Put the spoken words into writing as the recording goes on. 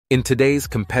In today's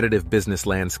competitive business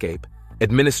landscape,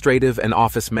 administrative and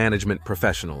office management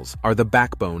professionals are the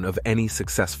backbone of any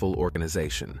successful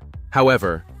organization.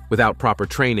 However, without proper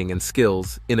training and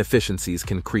skills, inefficiencies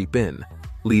can creep in,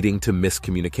 leading to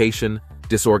miscommunication,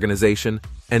 disorganization,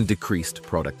 and decreased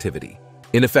productivity.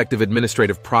 Ineffective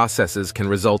administrative processes can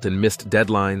result in missed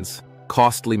deadlines,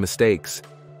 costly mistakes,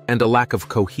 and a lack of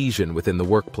cohesion within the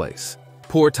workplace.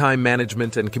 Poor time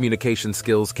management and communication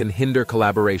skills can hinder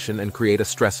collaboration and create a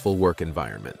stressful work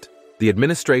environment. The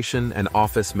Administration and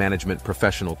Office Management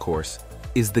Professional course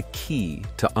is the key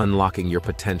to unlocking your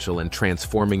potential and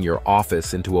transforming your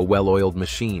office into a well-oiled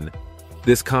machine.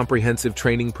 This comprehensive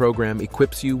training program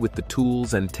equips you with the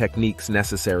tools and techniques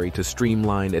necessary to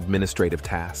streamline administrative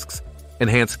tasks,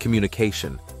 enhance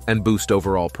communication, and boost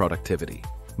overall productivity.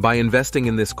 By investing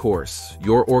in this course,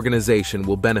 your organization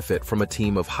will benefit from a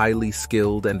team of highly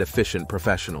skilled and efficient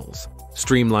professionals.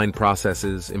 Streamlined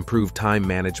processes, improved time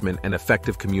management, and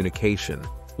effective communication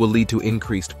will lead to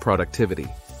increased productivity,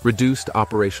 reduced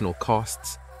operational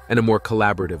costs, and a more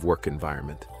collaborative work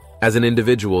environment. As an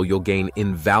individual, you'll gain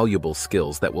invaluable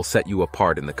skills that will set you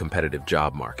apart in the competitive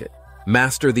job market.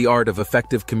 Master the art of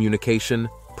effective communication,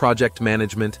 project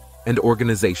management, and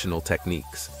organizational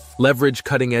techniques. Leverage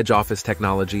cutting-edge office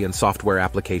technology and software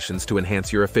applications to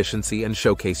enhance your efficiency and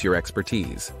showcase your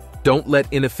expertise. Don't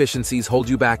let inefficiencies hold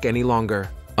you back any longer.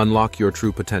 Unlock your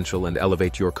true potential and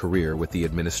elevate your career with the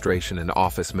Administration and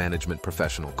Office Management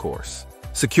Professional course.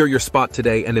 Secure your spot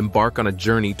today and embark on a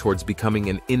journey towards becoming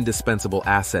an indispensable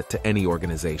asset to any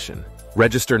organization.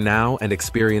 Register now and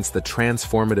experience the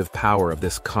transformative power of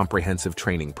this comprehensive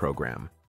training program.